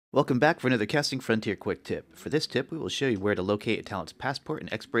Welcome back for another Casting Frontier quick tip. For this tip, we will show you where to locate a talent's passport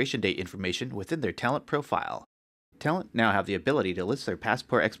and expiration date information within their talent profile. Talent now have the ability to list their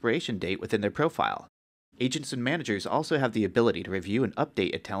passport expiration date within their profile. Agents and managers also have the ability to review and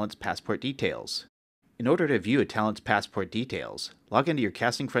update a talent's passport details. In order to view a talent's passport details, log into your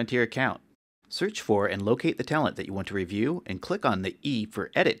Casting Frontier account. Search for and locate the talent that you want to review and click on the E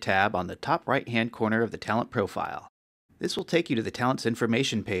for Edit tab on the top right-hand corner of the talent profile. This will take you to the talent's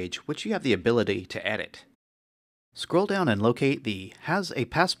information page, which you have the ability to edit. Scroll down and locate the Has a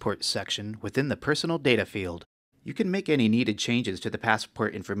Passport section within the Personal Data field. You can make any needed changes to the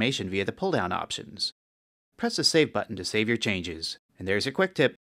passport information via the pull-down options. Press the Save button to save your changes. And there's your quick tip.